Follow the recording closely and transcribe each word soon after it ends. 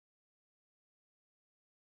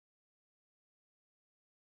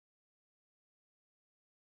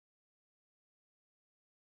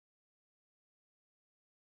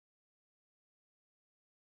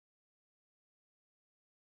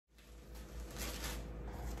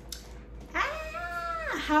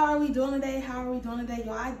How are we doing today?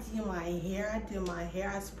 Y'all, I did my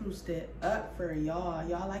hair. I spruced it up for y'all.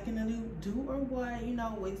 Y'all liking the new do or what? You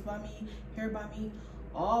know, wigs by me, hair by me.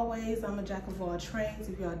 Always, I'm a jack of all trades.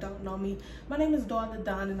 If y'all don't know me, my name is Doll the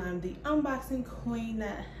Don, and I'm the unboxing queen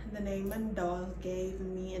that the name my dolls gave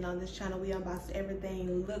me. And on this channel, we unbox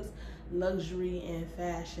everything looks, luxury, and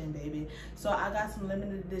fashion, baby. So I got some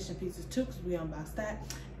limited edition pieces too, because we unboxed that.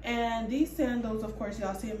 And these sandals, of course,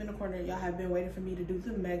 y'all see them in the corner. Y'all have been waiting for me to do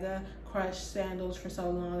the mega crush sandals for so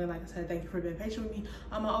long, and like I said, thank you for being patient with me.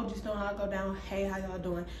 My OGs know how I go down. Hey, how y'all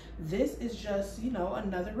doing? This is just, you know,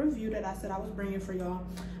 another review that I said I was bringing for y'all.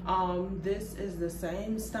 This is the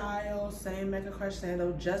same style, same mega crush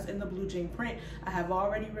sandal, just in the blue jean print. I have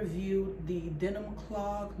already reviewed the denim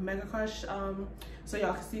clog mega crush, so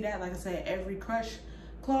y'all can see that. Like I said, every crush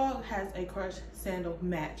clog has a crush sandal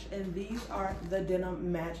match, and these are the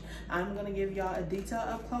denim match. I'm gonna give y'all a detailed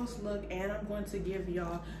up close look, and I'm going to give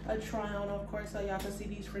y'all a try on, of course, so y'all can see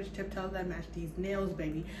these French tip toes that match these nails,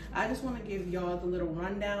 baby. I just want to give y'all the little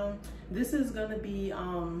rundown. This is gonna be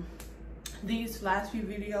these last few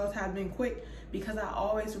videos have been quick because I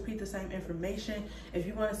always repeat the same information. If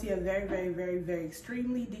you want to see a very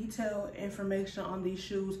extremely detailed information on these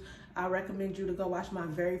shoes, I recommend you to go watch my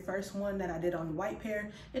very first one that I did on the white pair.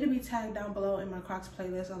 It'll be tagged down below in my Crocs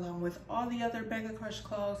playlist, along with all the other Mega Crush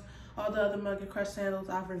clogs, all the other Mega Crush sandals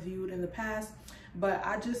I've reviewed in the past. But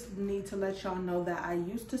I just need to let y'all know that I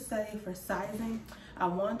used to say for sizing, I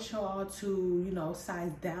want y'all to, you know,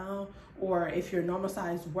 size down, or if your normal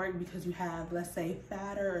size work because you have, let's say,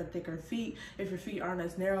 fatter or thicker feet. If your feet aren't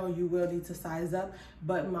as narrow, you will need to size up.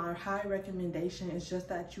 But my high recommendation is just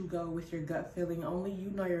that you go with your gut feeling. Only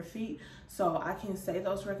you know your feet. So I can say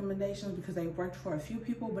those recommendations because they worked for a few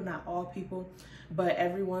people, but not all people. But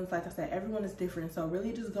everyone's, like I said, everyone is different. So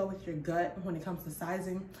really just go with your gut when it comes to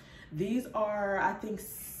sizing. These are, I think,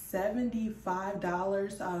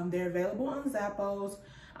 $75. They're available on Zappos.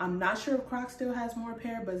 I'm not sure if Crocs still has more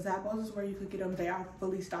pair, but Zappos is where you could get them. They are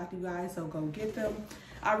fully stocked, you guys, so go get them.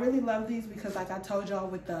 I really love these because, like I told y'all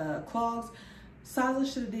with the clogs, Sandal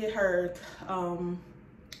should have did her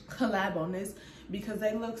collab on this because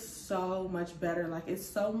they look so much better. Like, it's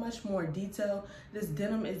so much more detail. This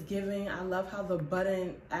denim is giving. I love how the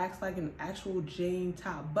button acts like an actual jean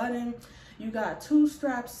top button. You got 2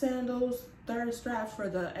 strap sandals, 3rd strap for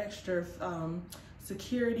the extra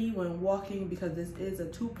security when walking, because this is a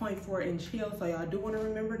 2.4 inch heel. So y'all do want to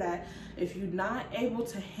remember that if you're not able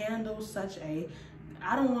to handle such a,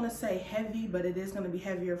 I don't want to say heavy, but it is going to be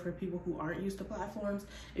heavier for people who aren't used to platforms.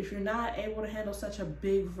 If you're not able to handle such a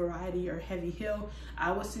big variety or heavy heel,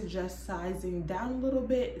 I would suggest sizing down a little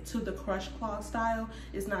bit to the crush clog style.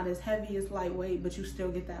 It's not as heavy, it's lightweight, but you still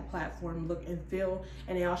get that platform look and feel.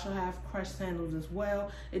 And they also have crush sandals as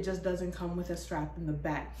well. It just doesn't come with a strap in the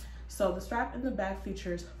back. So the strap in the back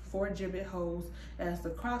features 4 gibbet holes. It has the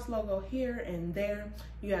Crocs logo here and there.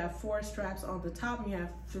 You have 4 straps on the top, and you have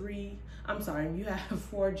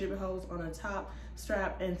 4 gibbet holes on the top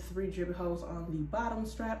strap and 3 gibbet holes on the bottom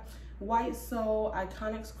strap. White sole,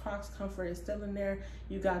 Iconics Crocs Comfort is still in there.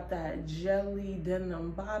 You got that jelly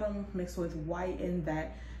denim bottom mixed with white and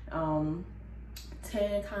that tan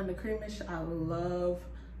kind of creamish. I love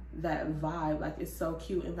that vibe. Like, it's so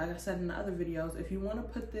cute. And like I said in the other videos, if you want to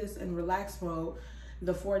put this in relaxed mode,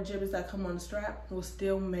 the 4 gibbets that come on the strap will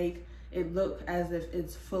still make it look as if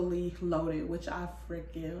it's fully loaded, which I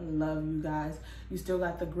freaking love, you guys. You still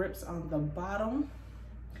got the grips on the bottom,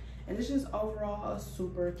 and it's just overall a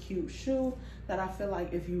super cute shoe that I feel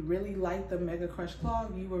like if you really like the Mega Crush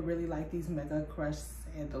clog, you will really like these Mega Crush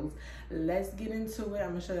sandals. Let's get into it. I'm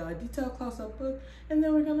gonna show y'all a detailed close-up look, and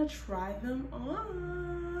then we're gonna try them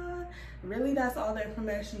on. Really, that's all the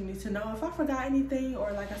information you need to know. If I forgot anything,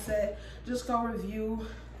 or like I said, just go review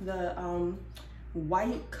the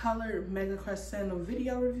white colored Mega Crush sandal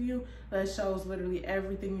video review that shows literally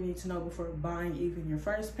everything you need to know before buying even your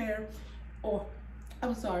first pair. Or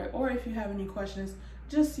if you have any questions,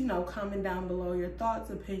 just, you know, comment down below your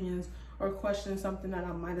thoughts, opinions, or questions, something that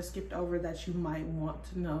I might have skipped over that you might want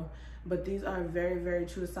to know. But these are very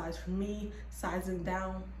true to size for me. Sizing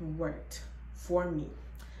down worked for me.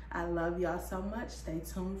 I love y'all so much. Stay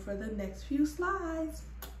tuned for the next few slides.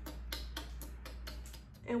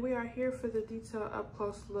 And we are here for the detailed up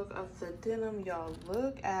close look of the denim. Y'all,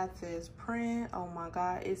 look at this print. Oh my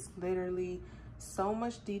God, it's literally so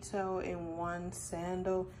much detail in one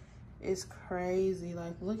sandal. It's crazy.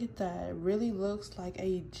 Like, look at that. It really looks like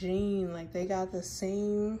a jean. Like, they got the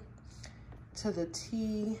seam to the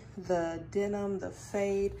T, the denim, the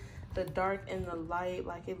fade, the dark and the light.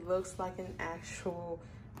 Like, it looks like an actual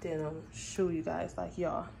denim shoe, you guys. Like,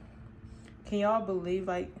 y'all, Can y'all believe,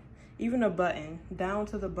 like, even the button, down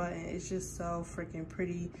to the button, it's just so freaking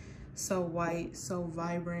pretty, so white, so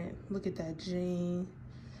vibrant. Look at that jean.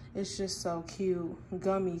 It's just so cute.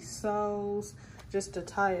 Gummy soles, just to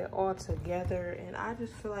tie it all together. And I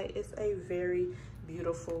just feel like it's a very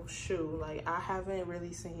beautiful shoe. Like, I haven't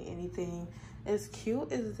really seen anything as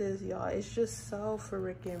cute as this, y'all. It's just so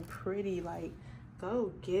freaking pretty. Like,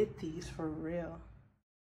 go get these for real.